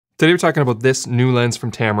Today we're talking about this new lens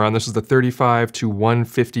from Tamron. This is the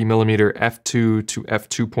 35-150mm f2 to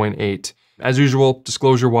f2.8. As usual,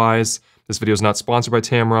 disclosure-wise, this video is not sponsored by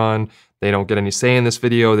Tamron. They don't get any say in this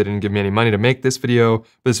video. They didn't give me any money to make this video.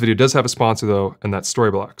 But this video does have a sponsor though, and that's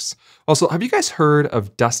Storyblocks. Also, have you guys heard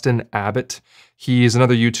of Dustin Abbott? He's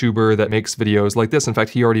another YouTuber that makes videos like this. In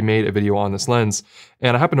fact, he already made a video on this lens,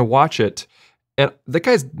 and I happened to watch it. And that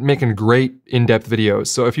guy's making great in-depth videos.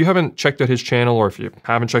 So if you haven't checked out his channel, or if you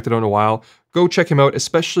haven't checked it out in a while, go check him out,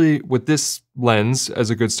 especially with this lens as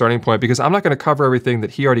a good starting point, because I'm not gonna cover everything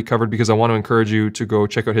that he already covered because I want to encourage you to go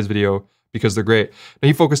check out his video because they're great. Now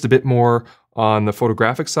he focused a bit more on the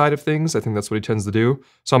photographic side of things. I think that's what he tends to do.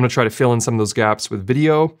 So I'm gonna try to fill in some of those gaps with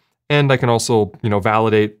video, and I can also,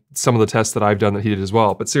 validate some of the tests that I've done that he did as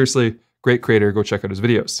well. But seriously, great creator, go check out his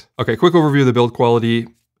videos. Okay, quick overview of the build quality.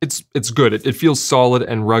 It's good. It feels solid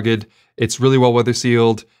and rugged. It's really well weather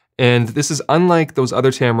sealed. And this is unlike those other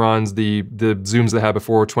Tamrons, the zooms they had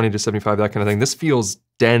before, 20-75, that kind of thing. This feels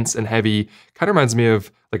dense and heavy. Kind of reminds me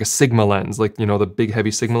of like a Sigma lens, like, the big heavy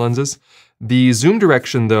Sigma lenses. The zoom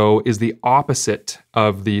direction though is the opposite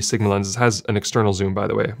of the Sigma lenses. It has an external zoom, by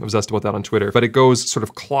the way. I was asked about that on Twitter, but it goes sort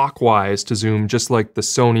of clockwise to zoom just like the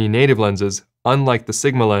Sony native lenses, unlike the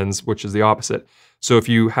Sigma lens, which is the opposite. So if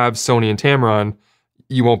you have Sony and Tamron,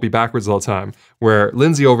 you won't be backwards all the time. Where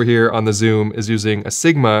Lindsay over here on the zoom is using a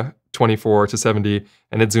Sigma 24-70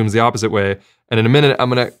 and it zooms the opposite way. And in a minute, I'm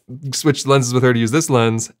gonna switch lenses with her to use this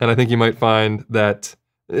lens, and I think you might find that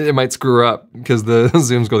it might screw her up because the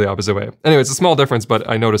zooms go the opposite way. Anyway, it's a small difference, but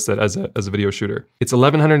I noticed it as a video shooter. It's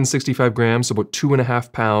 1,165 grams, so about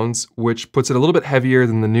 2.5 pounds, which puts it a little bit heavier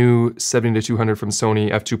than the new 70-200 from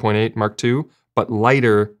Sony f2.8 Mark II, but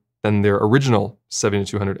lighter than their original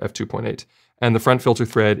 70-200 f2.8. And the front filter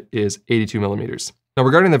thread is 82mm. Now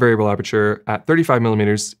regarding the variable aperture, at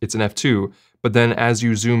 35mm, it's an f2, but then as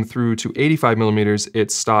you zoom through to 85mm,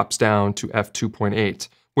 it stops down to f2.8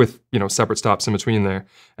 with, separate stops in between there.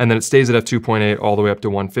 And then it stays at f2.8 all the way up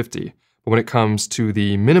to 150. But when it comes to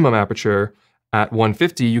the minimum aperture, at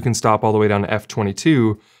 150, you can stop all the way down to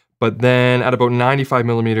f22, but then at about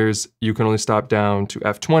 95mm, you can only stop down to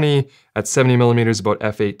f20, at 70mm, about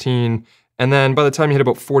f18, and then by the time you hit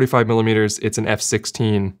about 45mm, it's an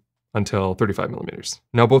f16 until 35mm.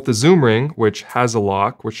 Now both the zoom ring, which has a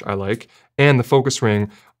lock, which I like, and the focus ring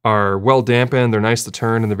are well dampened, they're nice to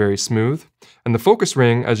turn, and they're very smooth. And the focus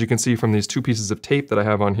ring, as you can see from these two pieces of tape that I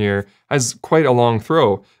have on here, has quite a long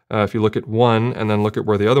throw. If you look at one and then look at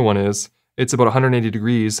where the other one is, it's about 180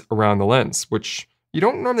 degrees around the lens, which you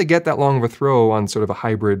don't normally get that long of a throw on sort of a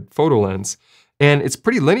hybrid photo lens. And it's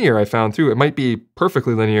pretty linear, I found too. It might be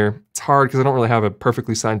perfectly linear. It's hard because I don't really have a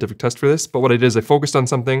perfectly scientific test for this, but what I did is I focused on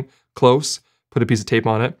something close, put a piece of tape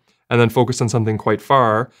on it, and then focused on something quite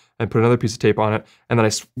far and put another piece of tape on it. And then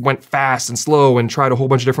I went fast and slow and tried a whole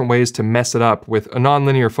bunch of different ways to mess it up. With a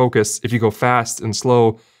non-linear focus, if you go fast and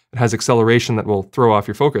slow, it has acceleration that will throw off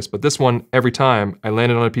your focus. But this one, every time I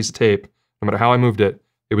landed on a piece of tape, no matter how I moved it,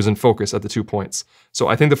 it was in focus at the 2 points. So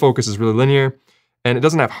I think the focus is really linear. And it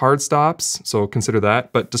doesn't have hard stops, so consider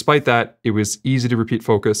that. But despite that, it was easy to repeat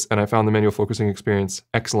focus, and I found the manual focusing experience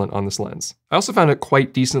excellent on this lens. I also found it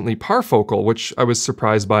quite decently parfocal, which I was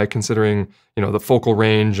surprised by considering, the focal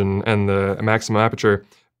range and the maximum aperture.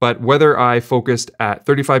 But whether I focused at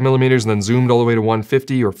 35mm and then zoomed all the way to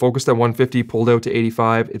 150, or focused at 150, pulled out to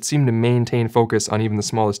 85, it seemed to maintain focus on even the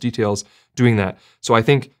smallest details doing that. So I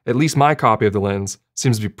think at least my copy of the lens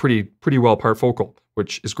seems to be pretty well parfocal,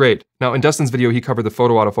 which is great. Now in Dustin's video, he covered the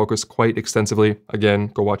photo autofocus quite extensively. Again,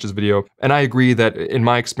 go watch his video. And I agree that in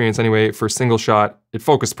my experience anyway, for single shot, it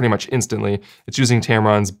focused pretty much instantly. It's using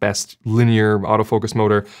Tamron's best linear autofocus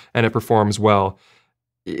motor, and it performs well.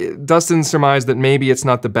 Dustin surmised that maybe it's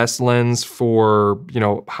not the best lens for,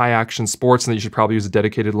 high action sports, and that you should probably use a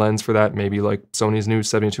dedicated lens for that, maybe like Sony's new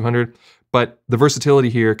 70-200. But the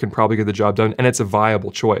versatility here can probably get the job done, and it's a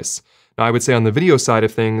viable choice. Now I would say on the video side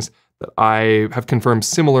of things, that I have confirmed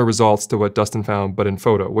similar results to what Dustin found, but in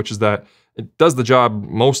photo, which is that it does the job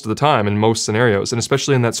most of the time in most scenarios, and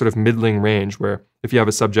especially in that sort of middling range where if you have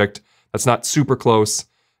a subject that's not super close,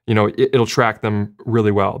 it'll track them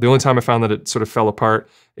really well. The only time I found that it sort of fell apart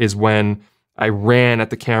is when I ran at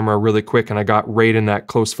the camera really quick and I got right in that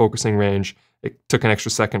close focusing range. It took an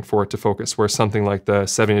extra second for it to focus, where something like the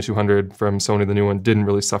 70-200 from Sony, the new one, didn't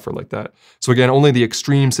really suffer like that. So again, only the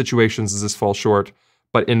extreme situations does this fall short,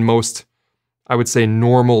 but in most, I would say,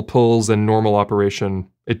 normal pulls and normal operation,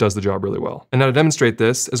 it does the job really well. And now to demonstrate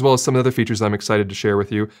this, as well as some of the other features I'm excited to share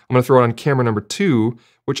with you, I'm gonna throw it on camera number 2,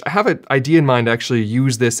 which I have an idea in mind to actually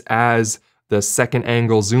use this as the second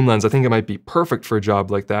angle zoom lens. I think it might be perfect for a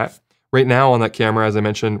job like that, Right now on that camera, as I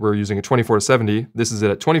mentioned, we're using a 24-70. This is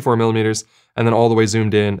it at 24 millimeters, and then all the way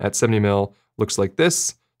zoomed in at 70 mil looks like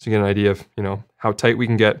this. So you get an idea of, you know, how tight we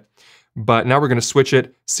can get. But now we're gonna switch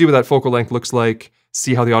it, see what that focal length looks like,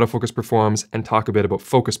 see how the autofocus performs, and talk a bit about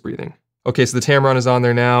focus breathing. Okay, so the Tamron is on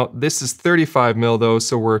there now. This is 35 mil though,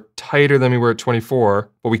 so we're tighter than we were at 24,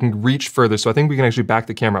 but we can reach further. So I think we can actually back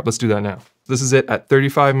the camera up. Let's do that now. This is it at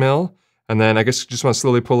 35 mil, and then I guess you just wanna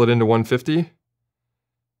slowly pull it into 150.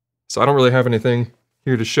 So I don't really have anything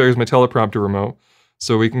here to show. Here's my teleprompter remote.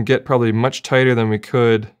 So we can get probably much tighter than we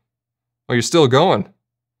could. Oh, you're still going.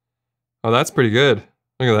 Oh, that's pretty good.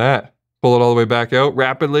 Look at that. Pull it all the way back out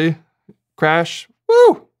rapidly. Crash.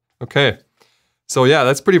 Woo! Okay. So yeah,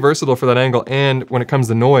 that's pretty versatile for that angle. And when it comes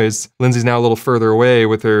to noise, Lindsay's now a little further away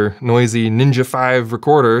with her noisy Ninja 5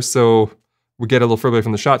 recorder. So we get a little further away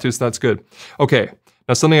from the shot too, so that's good. Okay.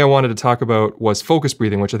 Now something I wanted to talk about was focus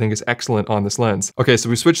breathing, which I think is excellent on this lens. Okay, so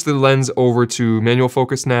we switched the lens over to manual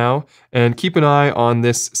focus now, and keep an eye on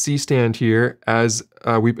this C-stand here as,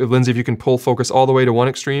 Lindsay, if you can pull focus all the way to one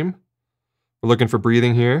extreme. We're looking for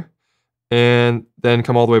breathing here, and then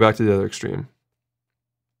come all the way back to the other extreme.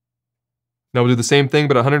 Now we'll do the same thing,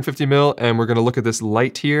 but 150 mil, and we're gonna look at this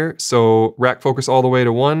light here. So rack focus all the way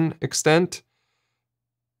to one extent,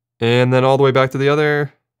 and then all the way back to the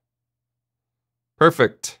other.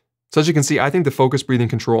 Perfect. So as you can see, I think the focus breathing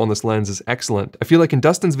control on this lens is excellent. I feel like in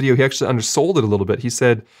Dustin's video, he actually undersold it a little bit. He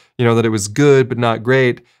said, you know, that it was good, but not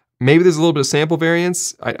great. Maybe there's a little bit of sample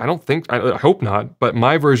variance. I hope not, but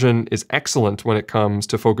my version is excellent when it comes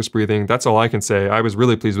to focus breathing. That's all I can say. I was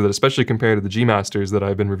really pleased with it, especially compared to the G Masters that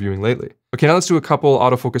I've been reviewing lately. Okay, now let's do a couple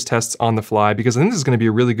autofocus tests on the fly, because I think this is gonna be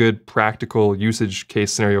a really good practical usage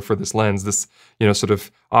case scenario for this lens, this, you know, sort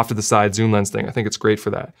of off to the side zoom lens thing. I think it's great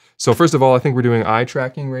for that. So first of all, I think we're doing eye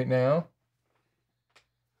tracking right now.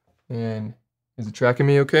 And is it tracking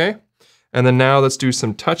me okay? And then now let's do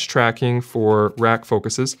some touch tracking for rack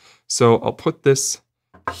focuses. So I'll put this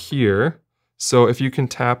here. So if you can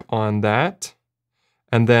tap on that,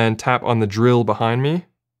 and then tap on the drill behind me.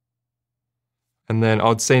 And then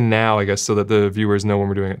I'll say now, I guess, so that the viewers know when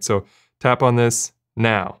we're doing it. So tap on this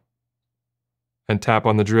now. And tap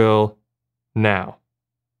on the drill now.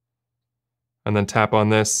 And then tap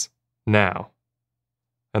on this now.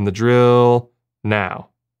 And the drill now.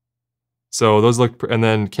 So those look, and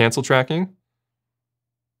then cancel tracking.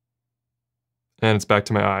 And it's back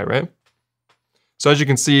to my eye, right? So as you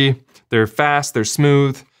can see, they're fast, they're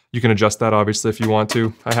smooth. You can adjust that obviously if you want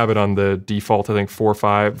to. I have it on the default, I think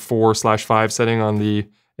 4/5 setting on the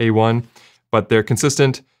A1, but they're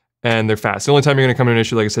consistent and they're fast. The only time you're gonna come into an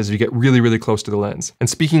issue, like I said, is you get really, really close to the lens. And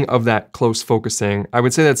speaking of that close focusing, I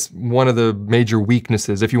would say that's one of the major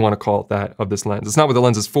weaknesses, if you wanna call it that, of this lens. It's not what the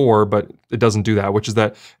lens is for, but it doesn't do that, which is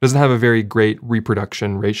that it doesn't have a very great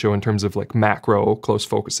reproduction ratio in terms of like macro close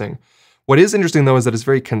focusing. What is interesting though is that it's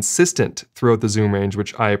very consistent throughout the zoom range,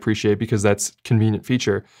 which I appreciate because that's a convenient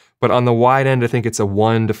feature. But on the wide end, I think it's a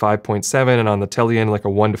 1 to 5.7, and on the tele end, like a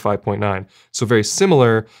 1 to 5.9. So very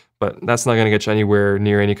similar, but that's not gonna get you anywhere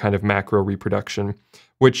near any kind of macro reproduction,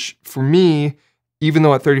 which for me, even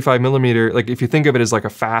though at 35 millimeter, like if you think of it as like a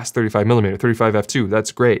fast 35 millimeter, 35 f2,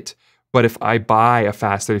 that's great. But if I buy a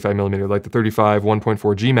fast 35 millimeter, like the 35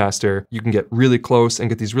 1.4 G Master, you can get really close and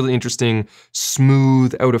get these really interesting,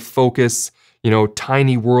 smooth, out of focus, you know,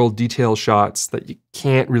 tiny world detail shots that you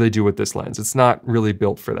can't really do with this lens. It's not really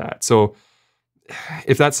built for that. So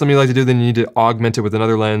if that's something you like to do, then you need to augment it with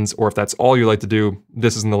another lens, or if that's all you like to do,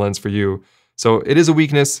 this isn't the lens for you. So it is a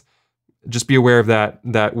weakness. Just be aware of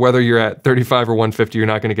that whether you're at 35 or 150, you're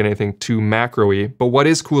not gonna get anything too macro-y. But what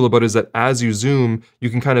is cool about it is that as you zoom,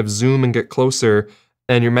 you can kind of zoom and get closer,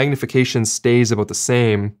 and your magnification stays about the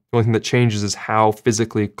same. The only thing that changes is how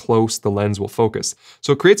physically close the lens will focus.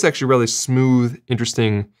 So it creates actually really smooth,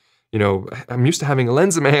 interesting, you know, I'm used to having a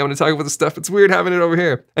lens in my hand when I talk about this stuff. It's weird having it over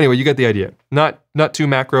here. Anyway, you get the idea. Not too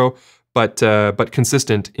macro, but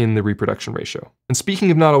consistent in the reproduction ratio. And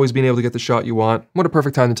speaking of not always being able to get the shot you want, what a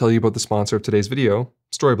perfect time to tell you about the sponsor of today's video,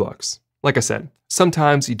 Storyblocks. Like I said,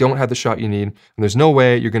 sometimes you don't have the shot you need, and there's no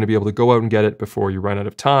way you're gonna be able to go out and get it before you run out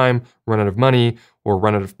of time, run out of money, or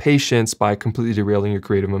run out of patience by completely derailing your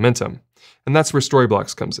creative momentum. And that's where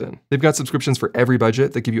Storyblocks comes in. They've got subscriptions for every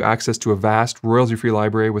budget that give you access to a vast, royalty-free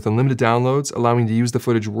library with unlimited downloads, allowing you to use the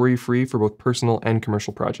footage worry-free for both personal and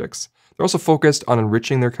commercial projects. They're also focused on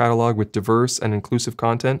enriching their catalog with diverse and inclusive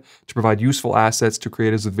content to provide useful assets to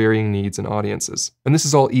creators with varying needs and audiences. And this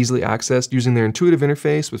is all easily accessed using their intuitive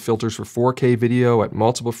interface with filters for 4K video at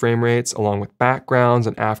multiple frame rates, along with backgrounds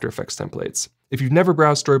and After Effects templates. If you've never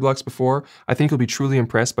browsed Storyblocks before, I think you'll be truly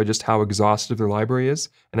impressed by just how exhaustive their library is,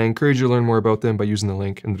 and I encourage you to learn more about them by using the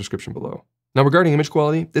link in the description below. Now regarding image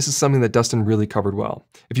quality, this is something that Dustin really covered well.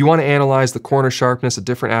 If you want to analyze the corner sharpness at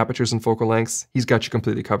different apertures and focal lengths, he's got you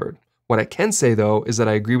completely covered. What I can say though is that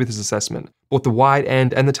I agree with his assessment. Both the wide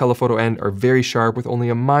end and the telephoto end are very sharp with only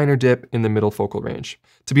a minor dip in the middle focal range.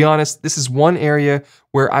 To be honest, this is one area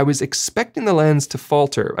where I was expecting the lens to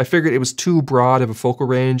falter. I figured it was too broad of a focal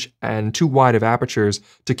range and too wide of apertures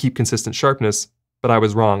to keep consistent sharpness, but I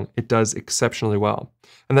was wrong. It does exceptionally well.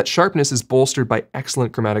 And that sharpness is bolstered by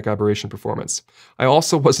excellent chromatic aberration performance. I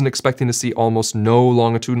also wasn't expecting to see almost no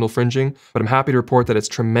longitudinal fringing, but I'm happy to report that it's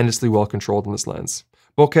tremendously well controlled in this lens.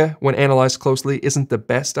 Bokeh, when analyzed closely, isn't the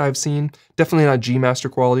best I've seen, definitely not G-Master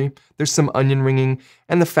quality. There's some onion ringing,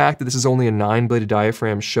 and the fact that this is only a 9-bladed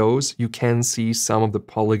diaphragm shows you can see some of the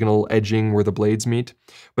polygonal edging where the blades meet,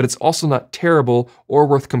 but it's also not terrible or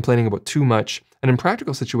worth complaining about too much, and in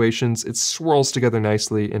practical situations, it swirls together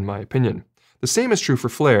nicely in my opinion. The same is true for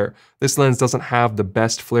flare. This lens doesn't have the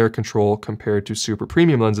best flare control compared to super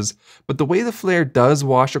premium lenses, but the way the flare does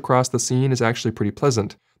wash across the scene is actually pretty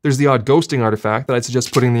pleasant. There's the odd ghosting artifact that I'd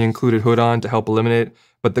suggest putting the included hood on to help eliminate,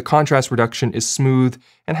 but the contrast reduction is smooth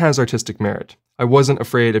and has artistic merit. I wasn't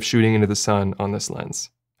afraid of shooting into the sun on this lens.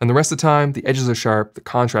 And the rest of the time, the edges are sharp, the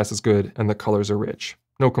contrast is good, and the colors are rich.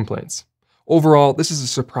 No complaints. Overall, this is a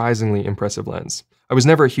surprisingly impressive lens. I was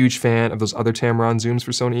never a huge fan of those other Tamron zooms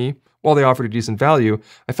for Sony E. While they offered a decent value,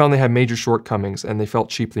 I found they had major shortcomings and they felt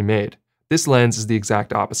cheaply made. This lens is the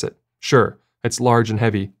exact opposite. Sure, it's large and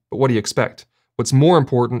heavy, but what do you expect? What's more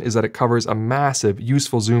important is that it covers a massive,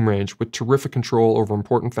 useful zoom range with terrific control over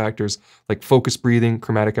important factors like focus breathing,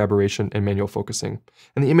 chromatic aberration, and manual focusing.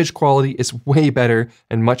 And the image quality is way better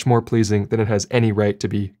and much more pleasing than it has any right to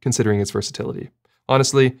be, considering its versatility.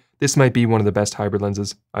 Honestly, this might be one of the best hybrid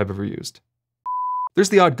lenses I've ever used. There's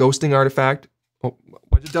the odd ghosting artifact. Oh,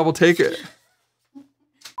 why'd you double take it?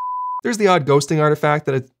 There's the odd ghosting artifact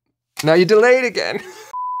that now you delayed again.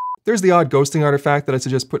 There's the odd ghosting artifact that I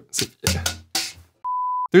suggest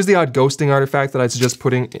There's the odd ghosting artifact that I'd suggest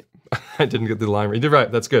putting in. I didn't get the line right. You did right,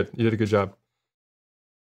 that's good. You did a good job.